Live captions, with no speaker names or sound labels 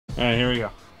Alright, here we go.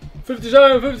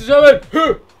 57, 57!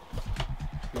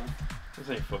 This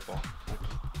ain't football.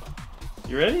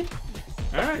 You ready?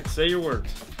 Alright, say your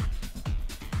words.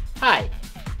 Hi,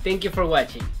 thank you for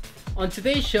watching. On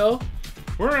today's show,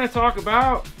 we're going to talk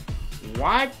about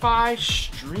Wi-Fi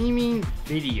streaming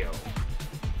video.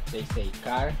 They say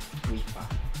car, Wi-Fi.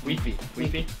 Wi-Fi.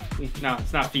 Wi-Fi? Wi-Fi. No,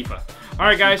 it's not FIFA.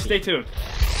 Alright guys, stay tuned.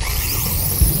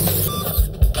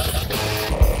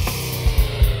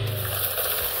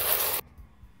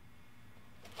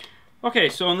 Okay,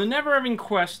 so in the never-ending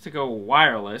quest to go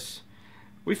wireless,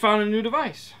 we found a new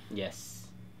device. Yes.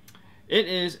 It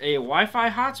is a Wi-Fi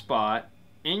hotspot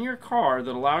in your car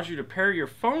that allows you to pair your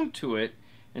phone to it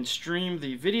and stream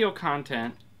the video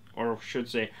content, or should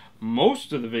say,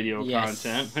 most of the video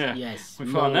content. Yes. We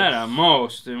found that out,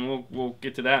 most, and we'll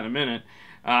get to that in a minute.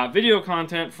 Video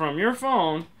content from your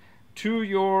phone to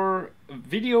your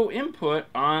video input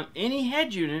on any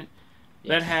head unit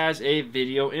that has a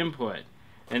video input.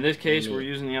 In this case, we're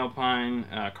using the Alpine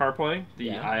CarPlay, the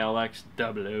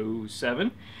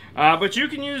iLX-007. But you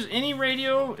can use any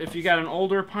radio if you got an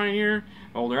older Pioneer,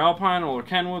 older Alpine, older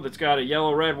Kenwood that's got a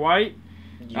yellow, red, white.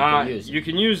 You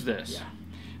can use this. Yeah.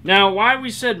 Now, why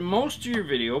we said most of your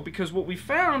video, because what we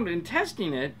found in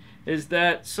testing it is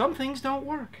that some things don't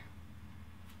work.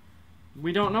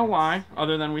 We don't know why,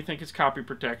 other than we think it's copy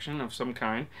protection of some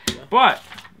kind. Yeah. But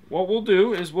what we'll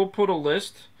do is we'll put a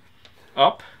list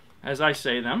up, as I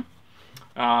say them.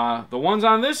 The ones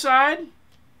on this side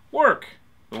work.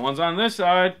 The ones on this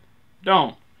side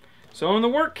don't. So in the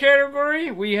work category,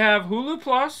 we have Hulu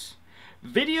Plus,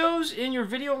 videos in your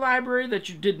video library that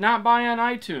you did not buy on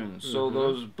iTunes. So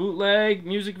those bootleg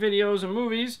music videos and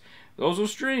movies, those will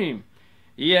stream.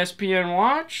 ESPN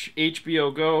Watch,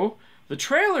 HBO Go, the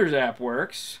Trailers app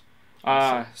works,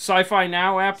 Syfy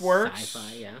Now app works.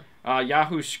 Syfy, yeah.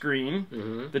 Yahoo Screen,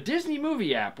 the Disney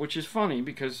Movie app, which is funny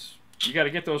because you got to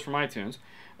get those from iTunes,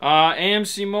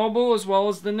 AMC Mobile, as well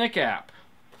as the Nick app.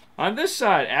 On this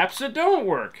side, apps that don't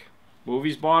work,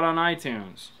 movies bought on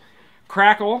iTunes,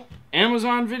 Crackle,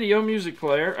 Amazon Video Music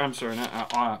Player, I'm sorry,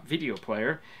 not Video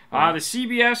Player, the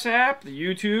CBS app, the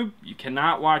YouTube. You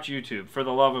cannot watch YouTube, for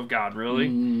the love of God, really.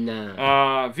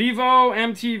 No. Vivo,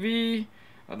 MTV,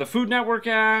 the Food Network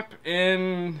app,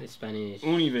 and Spanish.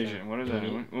 Univision. What is that?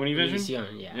 Univision?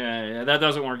 Univision, yeah. Yeah, that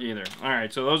doesn't work either. All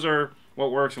right, so those are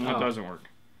what works and what doesn't work.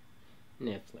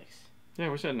 Netflix.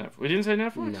 Yeah, we said Netflix. We didn't say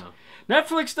Netflix? No.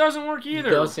 Netflix doesn't work either.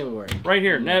 Doesn't work. Right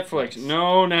here, Netflix.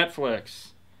 No Netflix.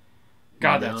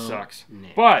 God, that sucks.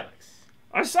 Netflix. But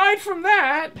aside from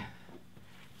that,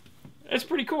 it's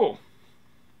pretty cool.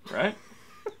 Right?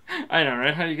 I know,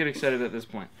 right? How do you get excited at this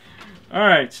point? All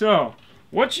right, so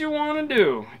what you want to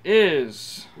do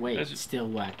is... Wait, still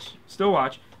watch. Still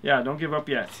watch. Yeah, don't give up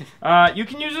yet. You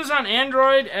can use this on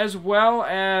Android as well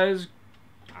as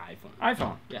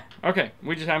iPhone. Yeah. Okay,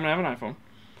 we just happen to have an iPhone.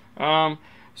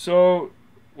 So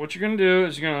what you're going to do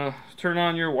is you're going to turn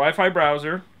on your Wi-Fi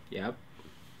browser. Yep.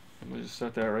 We'll just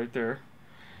set that right there.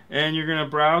 And you're going to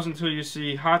browse until you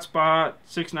see hotspot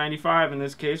 695 in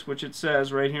this case, which it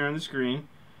says right here on the screen.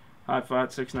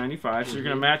 Hotspot 695. So you're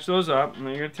going to match those up, and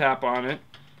then you're going to tap on it.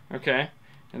 Okay.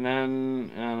 And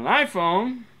then on an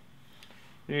iPhone,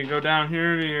 you go down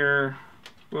here to your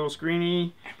little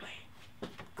screeny.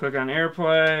 Click on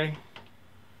AirPlay.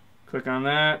 Click on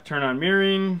that. Turn on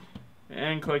mirroring.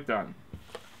 And click done.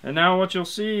 And now what you'll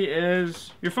see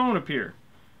is your phone appear.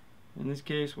 In this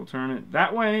case, we'll turn it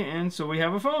that way, and so we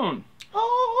have a phone.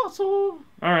 Awesome!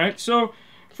 Alright, so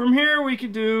from here we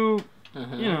could do,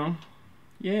 you know,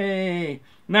 yay.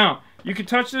 Now, you can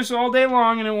touch this all day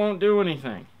long and it won't do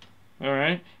anything.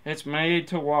 Alright? It's made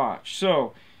to watch.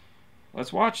 So,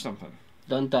 let's watch something.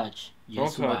 Don't touch.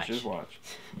 Just watch. Just watch.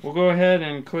 We'll go ahead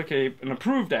and click an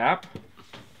approved app,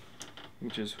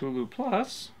 which is Hulu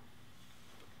Plus.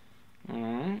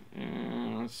 Alright,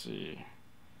 and let's see.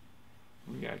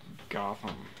 We got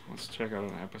Gotham. Let's check out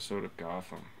an episode of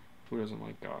Gotham. Who doesn't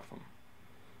like Gotham?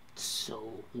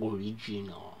 So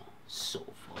original. So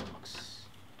Fox.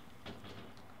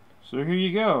 So here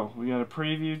you go. We got a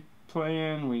preview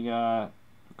playing. We got a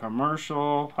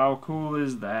commercial. How cool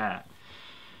is that?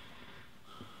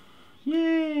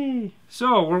 Yay!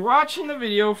 So we're watching the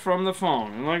video from the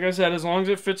phone. And like I said, as long as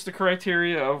it fits the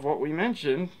criteria of what we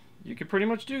mentioned, you can pretty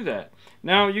much do that.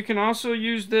 Now, you can also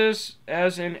use this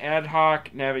as an ad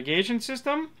hoc navigation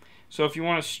system. So if you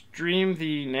want to stream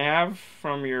the nav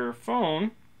from your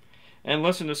phone and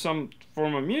listen to some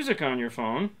form of music on your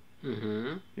phone,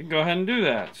 you can go ahead and do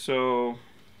that. So,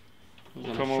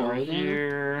 we'll come over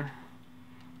here.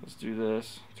 Let's do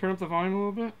this. Turn up the volume a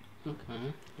little bit.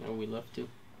 Okay. No, we love to.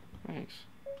 Thanks.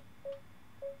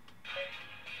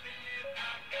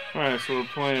 Alright, so we're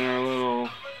playing our little...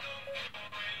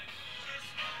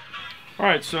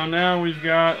 Alright, so now we've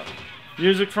got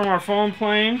music from our phone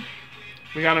playing.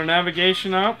 We got our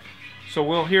navigation up. So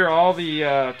we'll hear all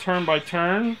the turn by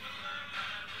turn.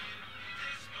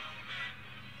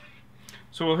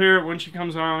 So we'll hear it when she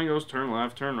comes on and goes turn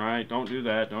left, turn right, don't do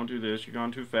that, don't do this, you're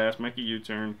going too fast, make a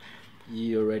U-turn.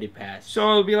 You already passed. So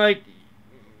it'll be like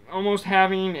almost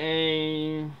having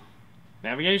a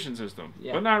navigation system.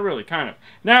 Yeah. But not really, kind of.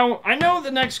 Now, I know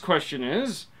the next question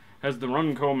is, as the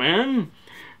Runco man,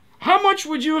 how much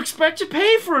would you expect to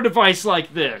pay for a device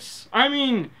like this? I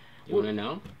mean... You want to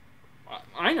know?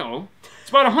 I know. It's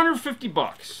about 150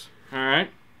 bucks.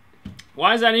 Alright?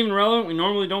 Why is that even relevant? We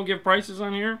normally don't give prices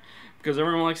on here because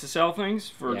everyone likes to sell things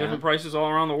for different prices all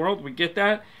around the world. We get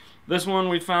that. This one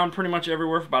we found pretty much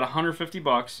everywhere for about 150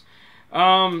 bucks.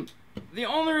 The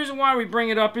only reason why we bring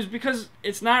it up is because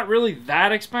it's not really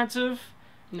that expensive.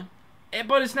 No.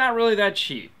 But it's not really that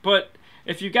cheap. But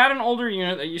if you got an older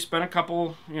unit that you spent a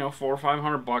couple, $400 or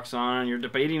 $500 on, you're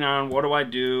debating on what do I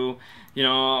do,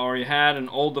 or you had an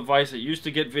old device that used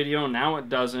to get video and now it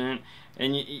doesn't,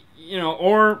 and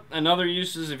or another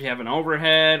uses if you have an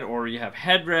overhead or you have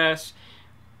headrests,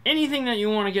 anything that you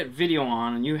want to get video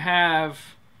on, and you have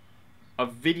a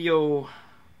video,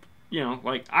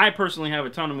 like I personally have a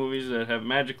ton of movies that have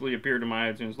magically appeared in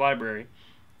my iTunes library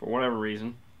for whatever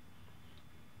reason.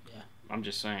 Yeah. I'm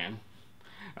just saying.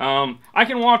 I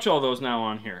can watch all those now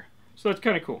on here. So that's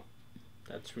kind of cool.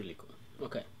 That's really cool.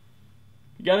 Okay.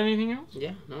 You got anything else?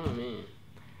 Yeah, no, I mean...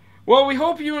 Well, we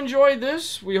hope you enjoyed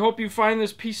this. We hope you find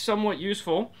this piece somewhat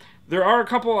useful. There are a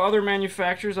couple other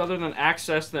manufacturers other than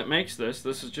Axxess that makes this.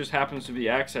 This just happens to be the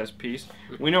Axxess piece.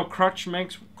 We know Crux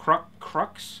makes...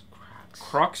 Crux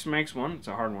makes one. It's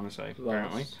a hard one to say,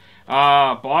 apparently.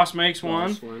 Boss makes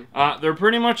one. They're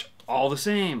pretty much all the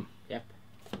same. Yep.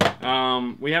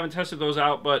 We haven't tested those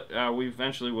out, but we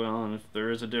eventually will, and if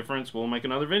there is a difference, we'll make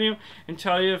another video and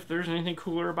tell you if there's anything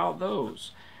cooler about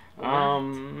those.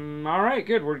 Alright,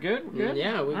 good. We're good? We're good?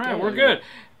 Yeah, we're good.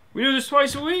 We do this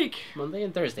twice a week. Monday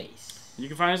and Thursdays. You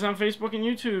can find us on Facebook and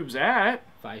YouTube's at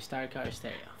 5-Star Car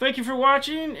Stereo. Thank you for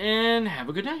watching, and have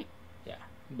a good night. Yeah.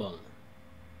 Bone.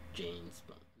 James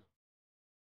Bone.